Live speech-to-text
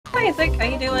Hey, Thick, how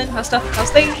you doing? How's stuff?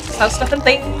 How's things? How's stuff and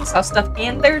things? How's stuff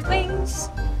and their things?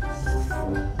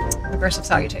 Aggressive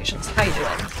salutations. How you doing?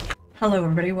 Hello,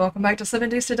 everybody. Welcome back to 7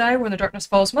 Days to Die. We're in the Darkness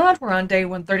Falls mod. We're on day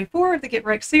 134 of the Get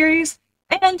Right series,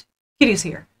 and Kitty's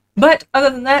here. But other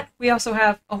than that, we also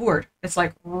have a horde. It's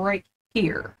like right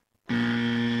here.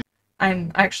 I'm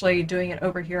actually doing it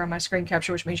over here on my screen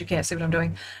capture, which means you can't see what I'm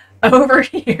doing. Over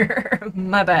here.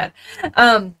 My bad.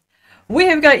 We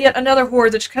have got yet another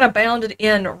horde that's kind of bounded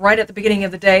in right at the beginning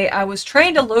of the day. I was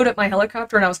trying to load up my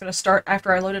helicopter, and I was going to start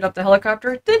after I loaded up the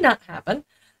helicopter. It did not happen.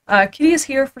 Kitty is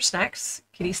here for snacks.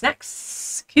 Kitty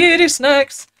snacks. Kitty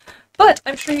snacks. But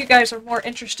I'm sure you guys are more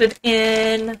interested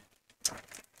in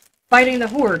fighting the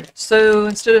horde. So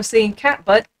instead of seeing cat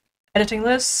butt editing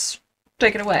this,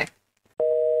 take it away.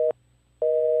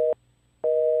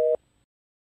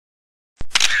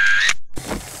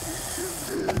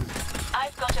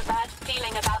 I've got a bad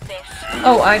feeling about this.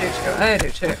 Oh, I do too. I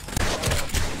do too.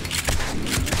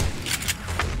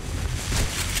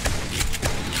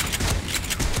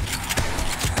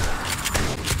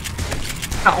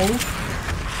 Ow.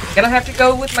 I'm gonna have to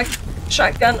go with my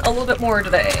shotgun a little bit more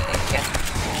today. Yeah.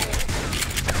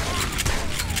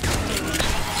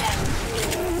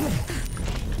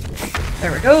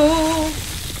 There we go.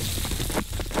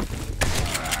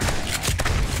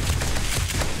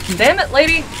 Damn it,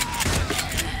 lady.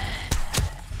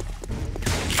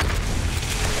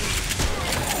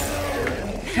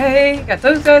 Okay, got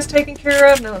those guys taken care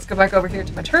of. Now let's go back over here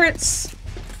to my turrets.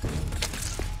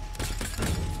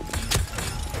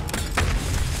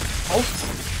 Oh.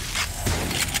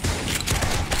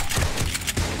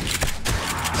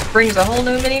 Brings a whole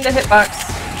new meaning to hitbox.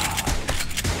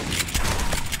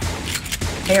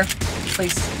 Here,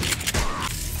 please.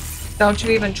 Don't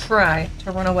you even try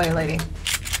to run away, lady.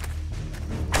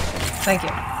 Thank you.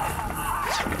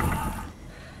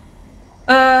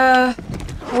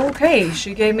 Okay,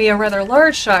 she gave me a rather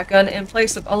large shotgun in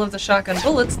place of all of the shotgun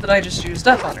bullets that I just used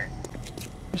up on her.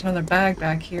 There's another bag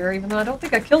back here, even though I don't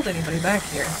think I killed anybody back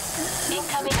here.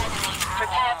 Incoming enemy.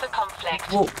 Prepare for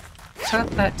conflict. Whoa. Tap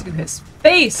that to his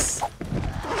face!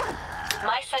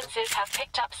 My senses have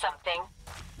picked up something.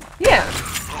 Yeah.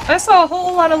 I saw a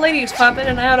whole lot of ladies pop in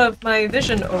and out of my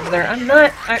vision over there. I'm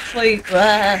not actually...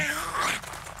 Okay.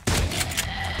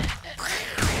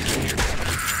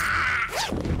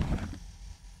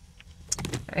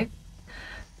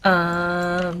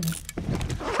 I'm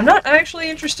not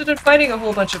actually interested in fighting a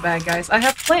whole bunch of bad guys. I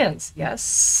have plans.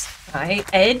 Yes. Hi,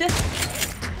 Ed.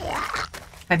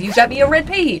 Have you got me a red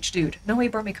page, dude? No, he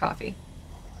brought me coffee.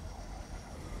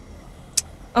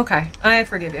 Okay, I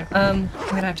forgive you. I'm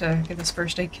gonna have to give this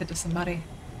first aid kit to somebody.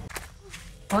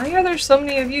 Why are there so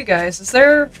many of you guys? Is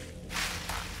there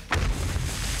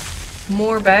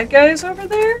more bad guys over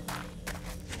there?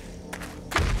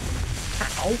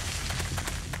 Ow.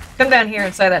 Come down here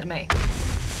and say that to me.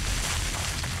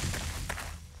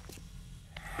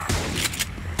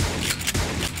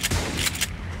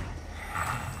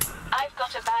 I've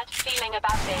got a bad feeling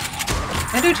about this.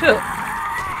 I do too.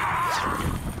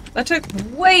 That took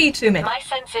way too many. My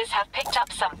senses have picked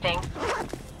up something.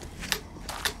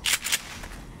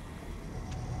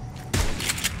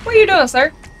 What are you doing,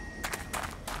 sir?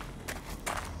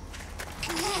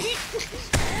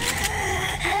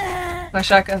 My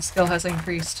shotgun skill has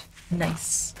increased.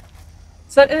 Nice.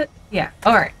 Is that it? Yeah.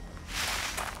 Alright.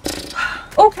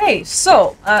 Okay,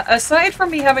 so, aside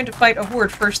from me having to fight a horde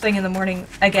first thing in the morning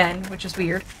again, which is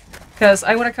weird, because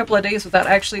I went a couple of days without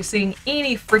actually seeing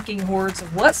any freaking hordes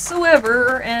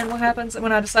whatsoever, and what happens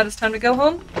when I decide it's time to go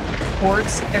home?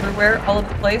 Hordes everywhere, all over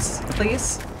the place.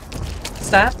 Please.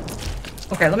 Stop.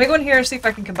 Okay, let me go in here and see if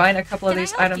I can combine a couple of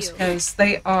these items, because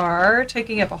they are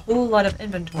taking up a whole lot of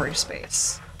inventory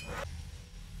space.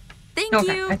 Thank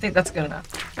you. I think that's good enough.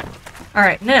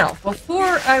 Alright, now,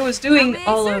 before I was doing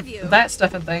all of that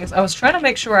stuff and things, I was trying to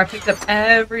make sure I picked up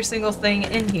every single thing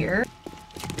in here.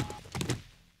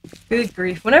 Good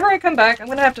grief. Whenever I come back, I'm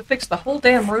gonna have to fix the whole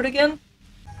damn road again.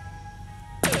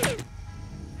 I've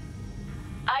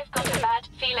got a bad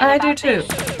feeling I about do too. this.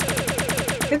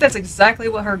 I think that's exactly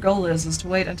what her goal is to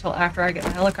wait until after I get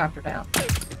my helicopter down.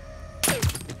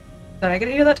 Did I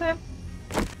get you that time?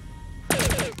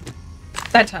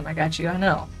 That time I got you, I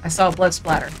know. I saw blood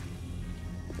splatter.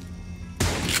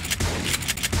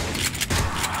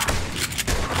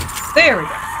 There we go.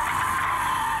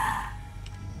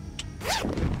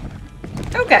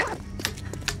 Okay.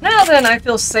 Now then, I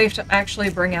feel safe to actually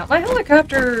bring out my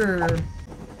helicopter.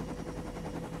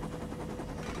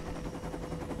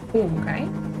 Okay.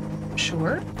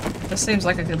 Sure. This seems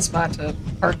like a good spot to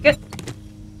park it.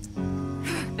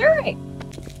 Alright.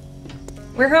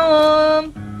 We're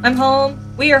home. I'm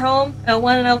home. We are home.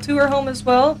 L1 and L2 are home as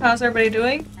well. How's everybody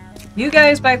doing? You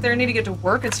guys back there need to get to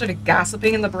work instead of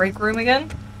gossiping in the break room again.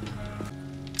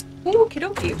 Okie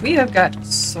dokie. We have got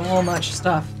so much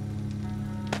stuff.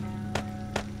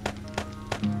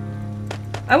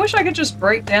 I wish I could just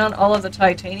break down all of the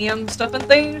titanium stuff and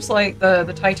things, like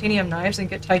the titanium knives, and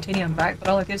get titanium back, but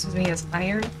all it gives me is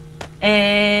iron.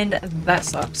 And that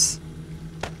sucks.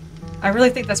 I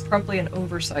really think that's probably an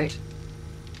oversight.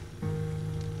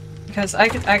 Because I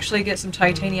could actually get some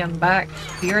titanium back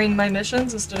during my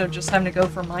missions instead of just having to go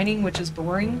for mining, which is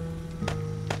boring.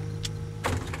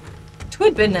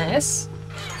 Twould be nice.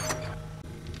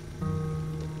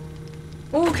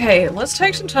 Okay, let's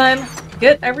take some time,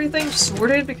 get everything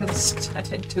sorted, because I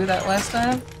didn't do that last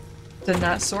time. Did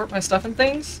not sort my stuff and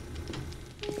things.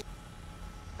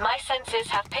 My senses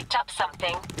have picked up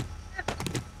something.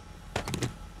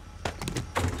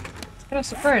 Kind of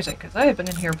surprising, because I have been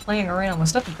in here playing around with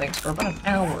stuff and things for about an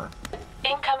hour.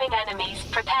 Incoming enemies.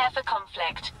 Prepare for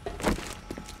conflict.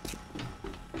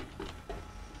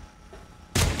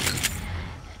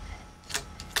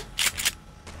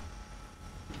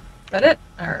 Is that it?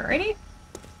 Alrighty.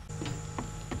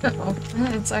 Uh-oh.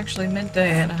 It's actually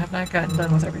midday and I have not gotten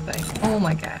done with everything. Oh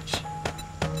my gosh.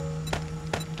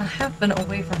 I have been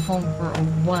away from home for a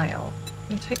while.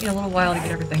 It'll take me a little while to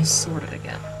get everything sorted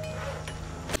again.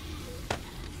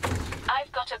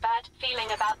 I've got a bad feeling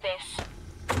about this.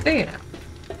 Do you know?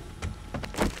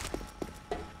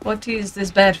 What is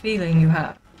this bad feeling you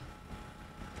have?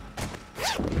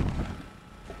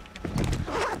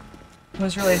 I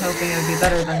was really hoping it would be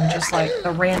better than just like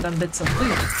the random bits of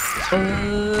loot.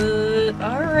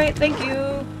 Alright, thank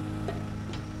you.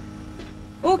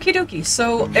 Okie dokie,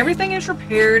 so everything is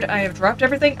repaired. I have dropped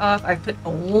everything off. I've put,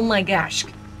 oh my gosh.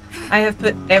 I have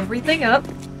put everything up.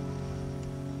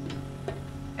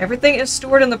 Everything is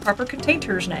stored in the proper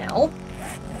containers now.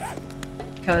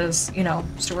 Because, you know,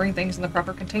 storing things in the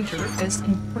proper container is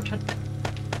important.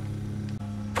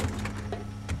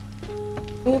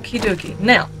 Okie dokie.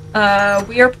 Now,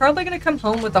 we are probably going to come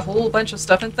home with a whole bunch of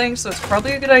stuff and things, so it's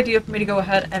probably a good idea for me to go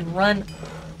ahead and run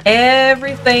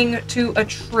everything to a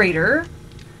trader.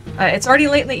 It's already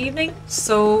late in the evening,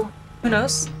 so who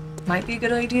knows? Might be a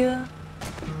good idea.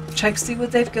 Check, see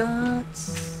what they've got.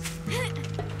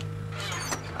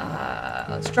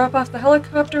 Let's drop off the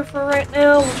helicopter for right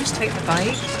now. We'll just take the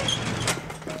bike.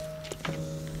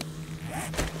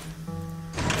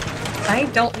 I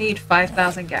don't need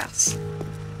 5,000 gas.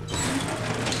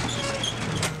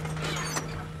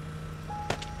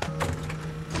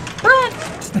 Run!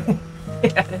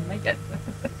 Yeah, I didn't make it.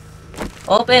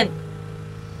 Open!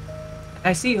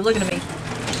 I see you looking at me.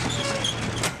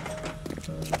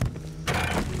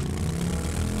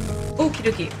 Okie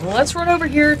dokie. Well, let's run over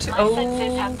here to. My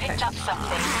senses have picked up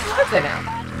something. Okay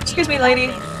now. Excuse me, lady.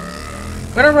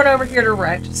 I'm gonna run over here to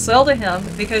Rect, sell to him,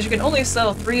 because you can only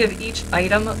sell 3 of each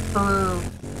item per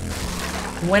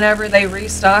whenever they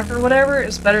restock or whatever.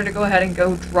 It's better to go ahead and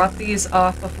go drop these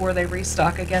off before they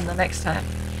restock again the next time.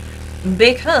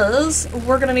 Because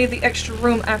we're gonna need the extra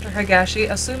room after Hagashi,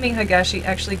 assuming Hagashi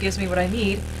actually gives me what I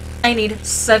need. I need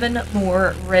 7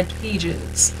 more red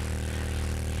pages.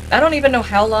 I don't even know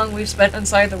how long we've spent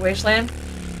inside the wasteland.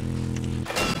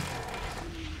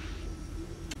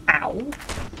 Ow.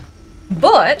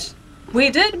 But we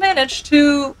did manage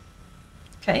to...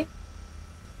 Okay.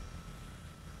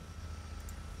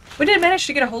 We did manage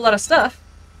to get a whole lot of stuff.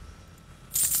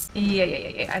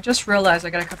 Yeah. I just realized I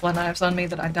got a couple of knives on me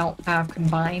that I don't have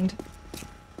combined.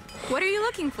 What are you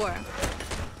looking for?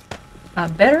 A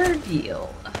better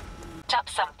deal. Up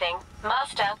something.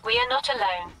 Master, we are not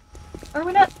alone. Are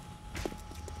we not?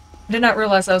 I did not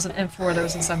realize that was an M4 that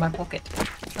was inside my pocket.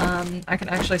 I can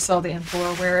actually sell the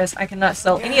M4, whereas I cannot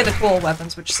sell any of the cool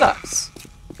weapons, which sucks.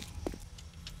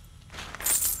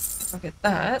 Look at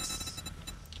that.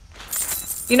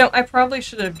 You know, I probably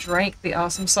should have drank the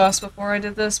awesome sauce before I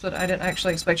did this, but I didn't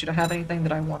actually expect you to have anything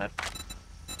that I wanted.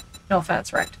 No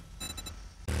offense, right?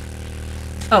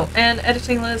 Oh, and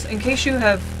editing Liz, in case you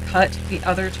have cut the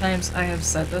other times I have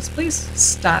said this, please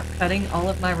stop cutting all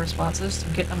of my responses to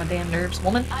get on my damn nerves,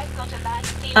 woman. I've got a bad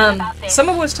feeling about this.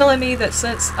 Someone was telling me that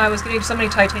since I was getting so many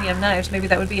titanium knives, maybe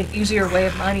that would be an easier way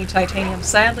of mining titanium.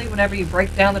 Sadly, whenever you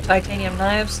break down the titanium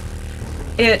knives,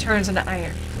 it turns into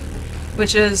iron.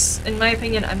 Which is, in my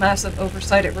opinion, a massive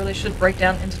oversight. It really should break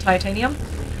down into titanium.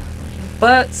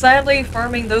 But sadly,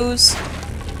 farming those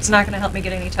is not going to help me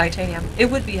get any titanium. It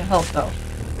would be a help, though.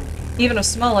 Even a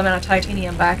small amount of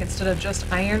titanium back instead of just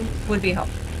iron would be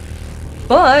helpful.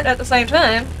 But, at the same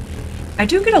time, I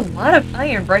do get a lot of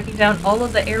iron breaking down all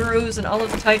of the arrows and all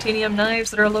of the titanium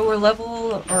knives that are lower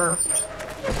level, or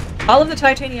all of the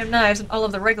titanium knives and all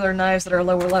of the regular knives that are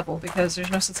lower level, because there's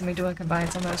no sense in me doing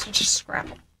combines on those. Just scrap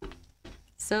them.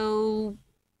 So,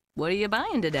 what are you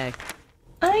buying today?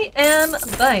 I am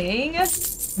buying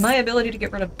my ability to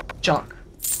get rid of junk.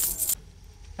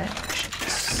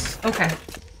 Okay.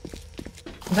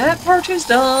 That part is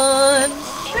done.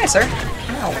 Hi, sir.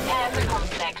 Ow. Prepare for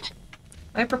conflict.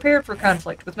 I prepared for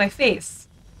conflict with my face.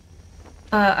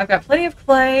 I've got plenty of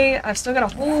clay, I've still got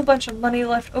a whole bunch of money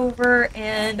left over,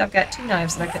 and I've got 2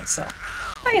 knives that I can sell.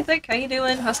 How you think? How you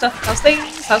doing? How's stuff? How's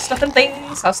things? How's stuff and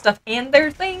things? How's stuff and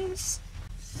their things?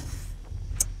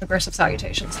 Aggressive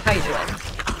salutations. How you doing?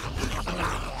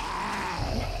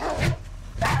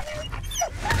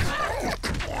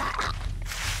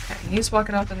 Okay, he's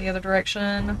walking off in the other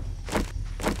direction.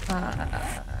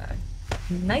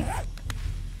 Knife.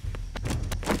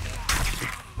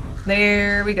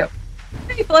 There we go.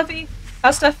 Hey, Fluffy.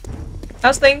 How's stuff?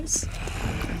 How's things?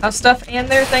 How's stuff and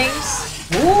their things?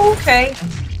 Okay.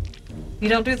 You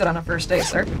don't do that on a first date,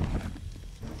 sir.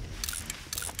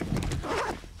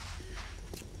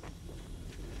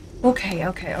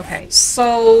 Okay.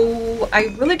 So,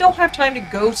 I really don't have time to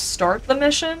go start the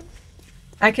mission.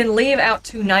 I can leave out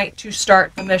tonight to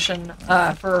start the mission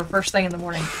for first thing in the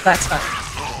morning. That's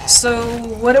fine. So,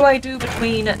 what do I do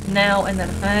between now and then?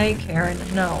 Hi, Karen.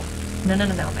 No, man.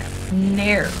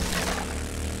 No.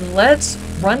 Let's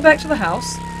run back to the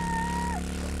house.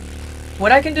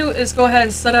 What I can do is go ahead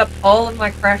and set up all of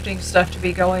my crafting stuff to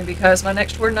be going, because my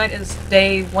next horde night is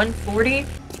day 140.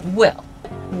 Well,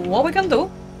 what we can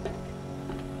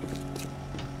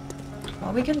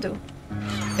do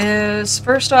is,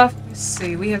 first off, let's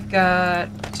see, we have got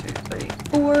 1, 2, 3,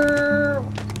 4.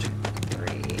 1, 2,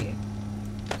 3.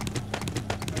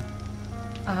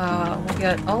 We'll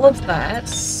get all of that.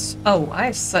 Oh, I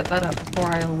set that up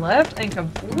before I left and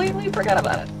completely forgot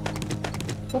about it.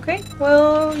 Okay,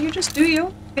 well, you just do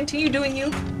you. Continue doing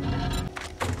you.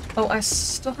 Oh, I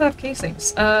still have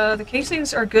casings. The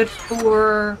casings are good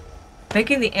for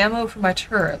making the ammo for my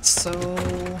turrets, so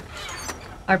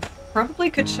I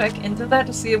probably could check into that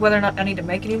to see whether or not I need to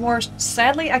make any more.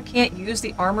 Sadly, I can't use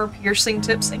the armor-piercing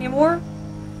tips anymore.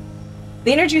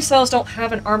 The energy cells don't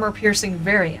have an armor-piercing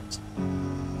variant.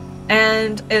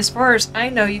 And as far as I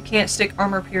know, you can't stick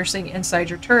armor-piercing inside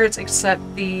your turrets except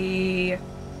the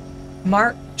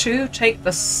Mark II take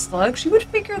the slugs. You would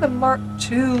figure the Mark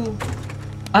II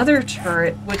other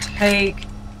turret would take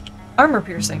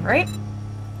armor-piercing, right?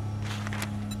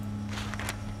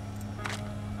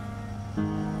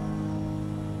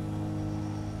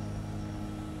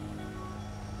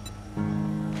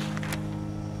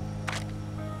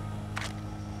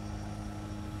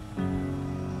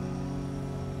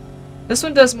 This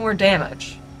one does more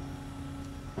damage.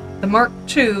 The Mark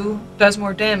II does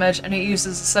more damage, and it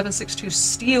uses 7.62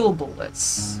 steel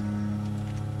bullets.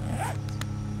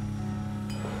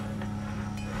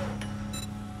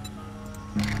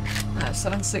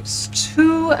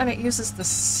 7.62, and it uses the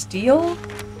steel?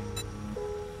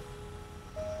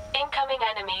 Incoming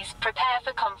enemies. Prepare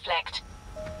for conflict.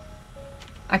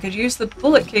 I could use the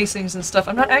bullet casings and stuff.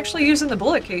 I'm not actually using the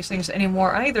bullet casings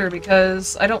anymore either,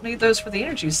 because I don't need those for the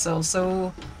energy cells,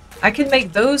 so I can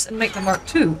make those and make the Mark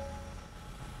II.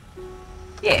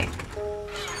 Yeah.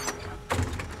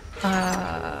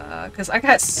 Because I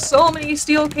got so many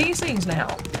steel casings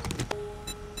now.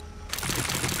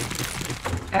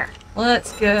 There.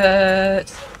 Let's get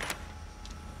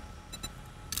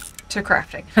to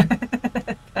crafting.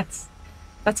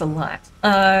 That's a lot.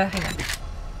 Hang on.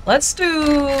 Let's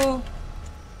do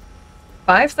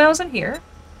 5,000 here.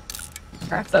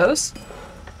 Craft those.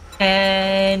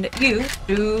 And you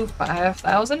do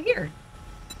 5,000 here.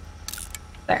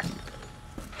 There.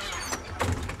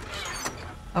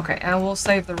 Okay, I will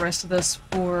save the rest of this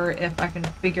for if I can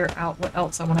figure out what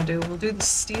else I want to do. We'll do the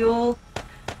steel.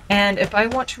 And if I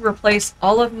want to replace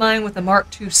all of mine with the Mark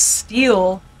II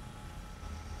steel...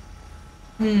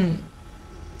 I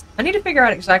need to figure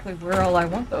out exactly where all I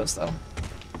want those, though.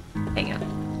 Hang on.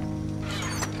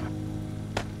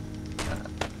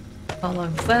 All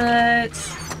of that.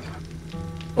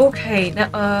 Okay,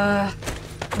 now,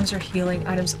 those are healing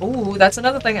items. Oh, that's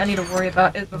another thing I need to worry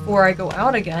about before I go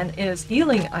out again, is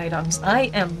healing items. I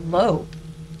am low.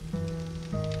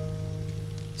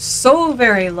 So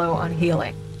very low on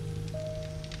healing.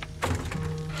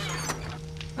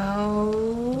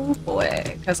 Oh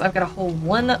boy, because I've got a whole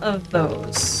one of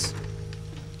those.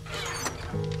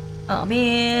 Oh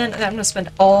man, I'm gonna spend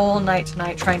all night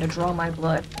tonight trying to draw my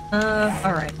blood.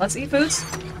 Alright, let's eat foods.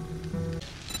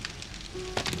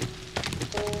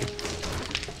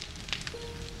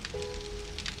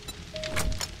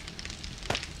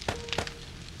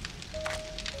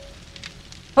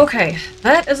 Okay,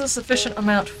 that is a sufficient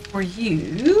amount for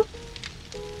you.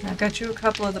 I've got you a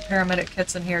couple of the paramedic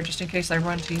kits in here just in case I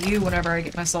run to you whenever I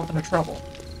get myself into trouble.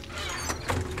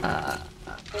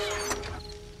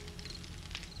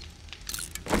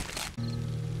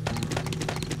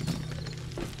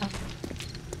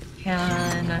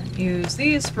 Can use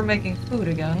these for making food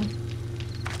again.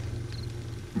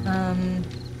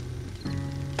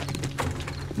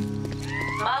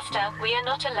 Master, we are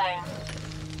not alone.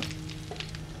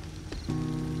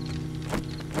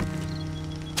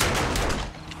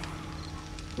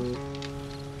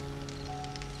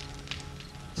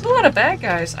 There's a lot of bad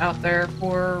guys out there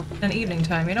for an evening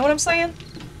time, you know what I'm saying?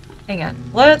 Hang on.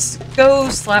 Let's go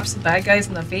slap some bad guys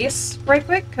in the face right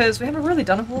quick, because we haven't really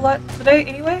done a whole lot today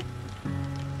anyway.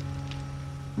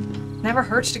 Never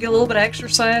hurts to get a little bit of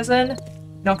exercise in.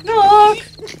 Knock knock!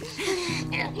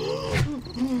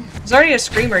 There's already a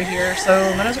screamer here,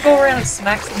 so might as well go around and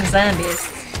smack some zombies.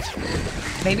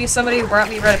 Maybe somebody brought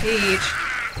me Red Peach.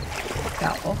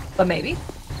 Doubtful, but maybe.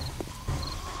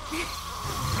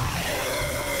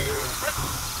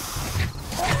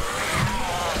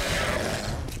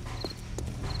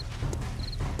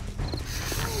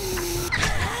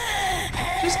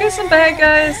 Just get some bad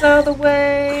guys out of the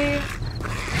way.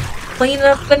 Clean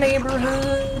up the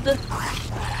neighborhood.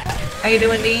 How you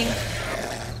doing, Dean?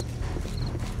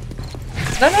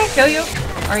 Did I not kill you?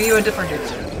 Or are you a different dude?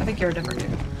 I think you're a different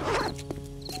dude.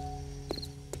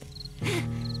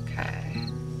 Okay.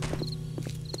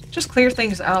 Just clear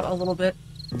things out a little bit.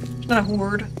 It's not a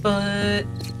horde, but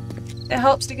it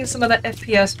helps to get some of that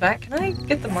FPS back. Can I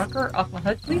get the marker off my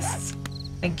HUD, please?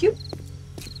 Thank you.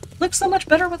 Looks so much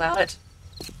better without it.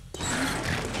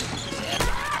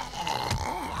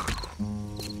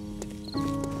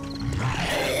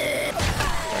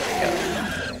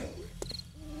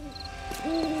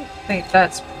 I think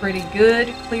that's pretty good.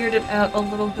 Cleared it out a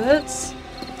little bit.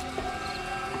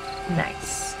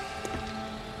 Nice.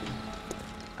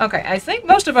 Okay, I think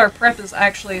most of our prep is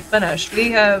actually finished.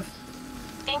 We have...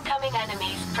 Incoming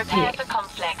enemies. Prepare for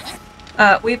conflict.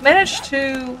 We've managed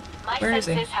to... My Where is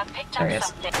he? senses have picked There he up is.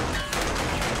 something.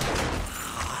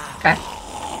 Okay.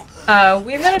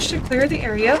 We managed to clear the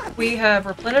area. We have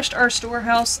replenished our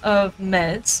storehouse of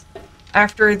meds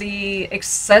after the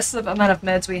excessive amount of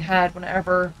meds we had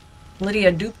whenever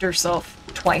Lydia duped herself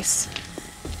twice.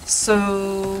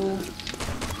 So...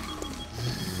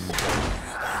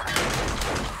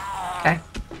 Okay.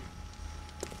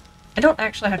 I don't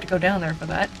actually have to go down there for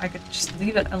that. I could just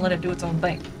leave it and let it do its own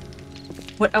thing.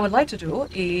 What I would like to do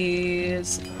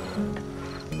is...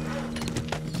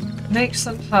 make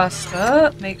some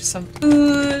pasta, make some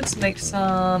foods, make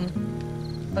some...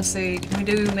 Let's see, can we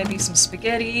do maybe some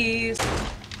spaghettis?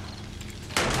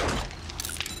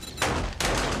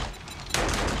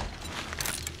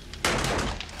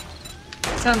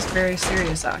 Sounds very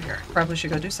serious out here. Probably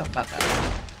should go do something about that.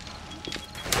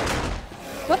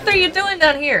 What are you doing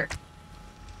down here?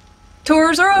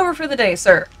 Tours are over for the day,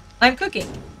 sir. I'm cooking.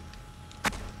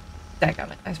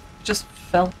 Dadgummit, I just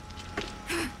fell.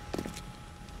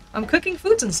 I'm cooking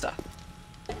foods and stuff.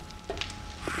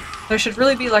 There should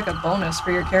really be like a bonus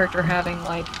for your character having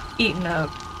like eaten a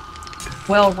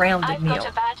well-rounded I've meal. got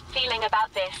a bad feeling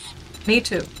about this. Me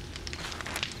too.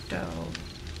 Dough.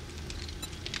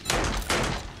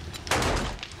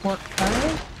 Pork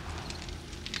pie?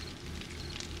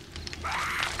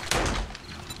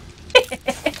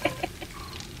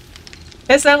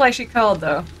 It sounded like she called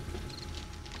though.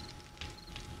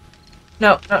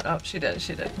 No, she did.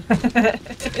 She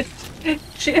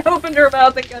opened her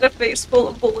mouth and got a face full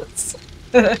of bullets.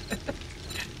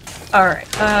 Alright,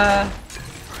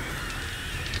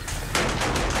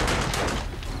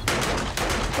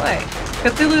 Wait,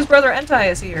 Cthulhu's brother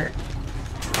Entai is here.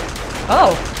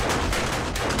 Oh.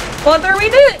 Well, there we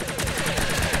did!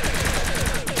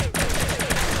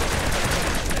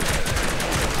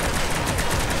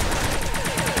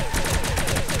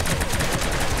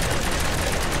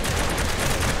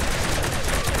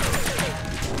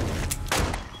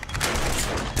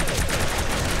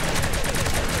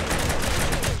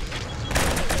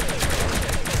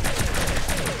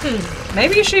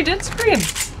 Maybe she did scream.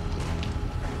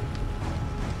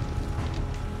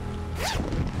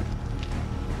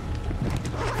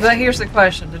 But here's the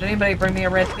question. Did anybody bring me a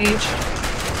red peach?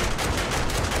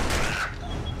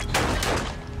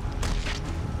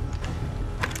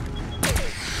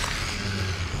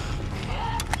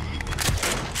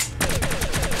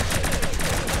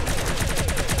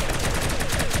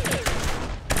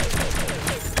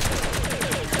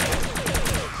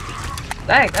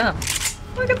 Daggum.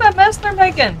 Look at that mess they're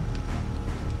making.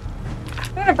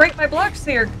 I'm gonna break my blocks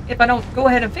here if I don't go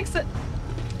ahead and fix it.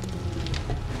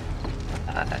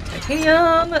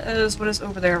 Titanium is what is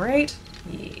over there, right?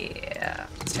 Yeah.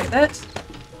 Let's take that.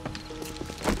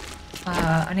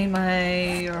 I need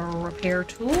my repair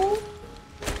tool.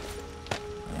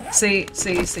 See,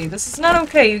 this is not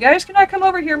okay. You guys cannot come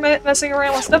over here messing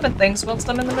around with stuff and things whilst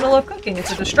I'm in the middle of cooking.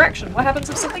 It's a distraction. What happens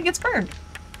if something gets burned?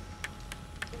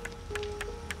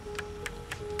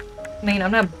 I mean,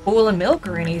 I'm not boiling milk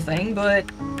or anything, but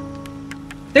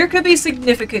there could be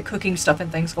significant cooking stuff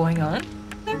and things going on.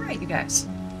 Alright, you guys.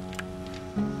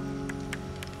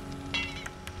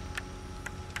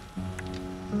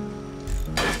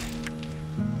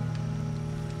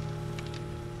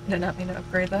 Did not mean to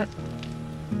upgrade that.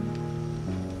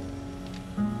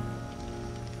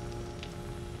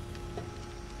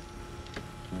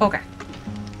 Okay.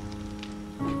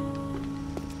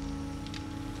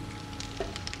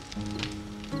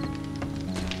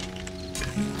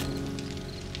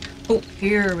 Oh,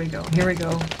 here we go, here we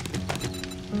go.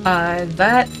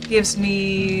 That gives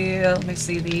me, let me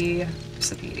see the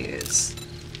recipes.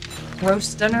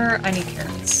 Roast dinner, I need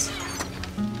carrots.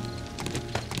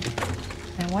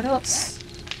 And what else?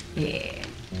 Yeah.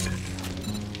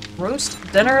 Roast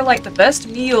dinner, like the best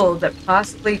meal that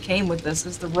possibly came with this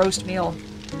is the roast meal.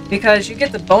 Because you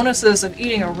get the bonuses of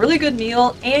eating a really good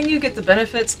meal, and you get the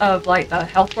benefits of like the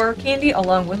health bar candy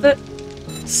along with it.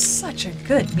 Such a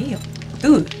good meal.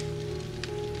 Dude.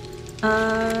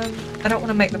 I don't want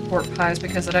to make the pork pies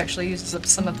because it actually uses up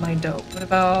some of my dough. What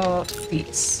about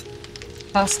these?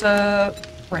 Pasta,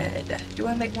 bread. Do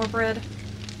I make more bread?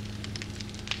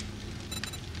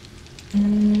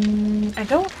 I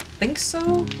don't think so.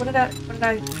 What did I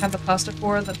have the pasta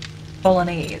for? The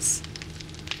bolognese.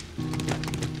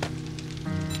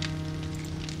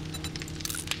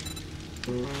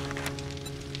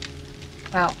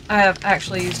 Wow, I have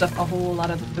actually used up a whole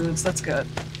lot of the foods. That's good.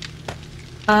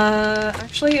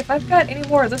 Actually, if I've got any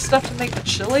more of this stuff to make the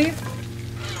chili,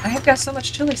 I have got so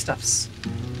much chili stuffs.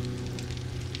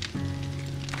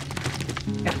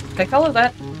 Yeah, take all of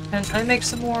that, and I make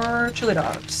some more chili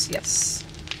dogs. Yes.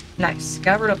 Nice.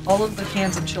 Got rid of all of the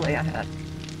cans of chili I had.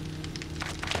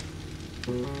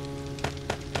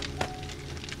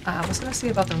 I was gonna see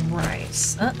about the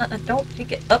rice. Don't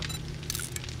pick it up.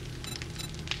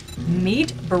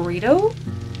 Meat burrito?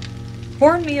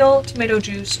 Cornmeal, tomato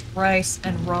juice, rice,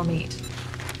 and raw meat.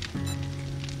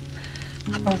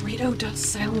 A burrito does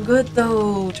sound good,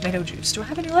 though. Tomato juice. Do I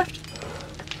have any left?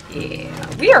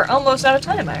 Yeah. We are almost out of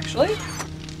time, actually.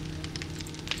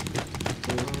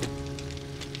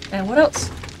 And what else?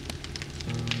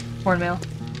 Cornmeal.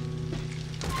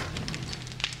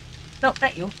 No,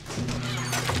 not you.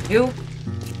 You.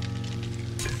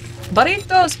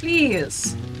 Burritos,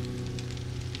 please!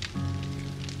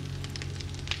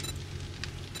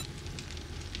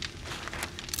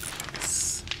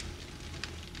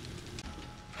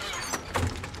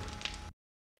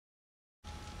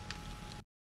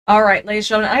 Alright, ladies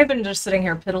and gentlemen, I've been just sitting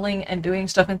here piddling and doing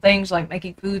stuff and things, like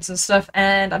making foods and stuff,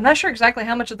 and I'm not sure exactly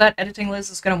how much of that editing Liz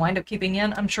is going to wind up keeping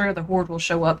in. I'm sure the horde will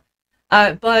show up.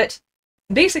 But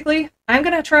basically, I'm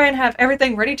going to try and have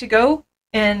everything ready to go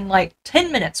in like 10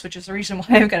 minutes, which is the reason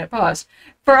why I've got it paused,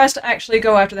 for us to actually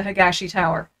go after the Higashi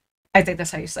Tower. I think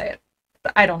that's how you say it.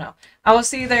 But I don't know. I will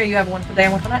see you there. You have one for day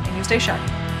and one for night, and you stay shiny.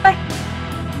 Bye!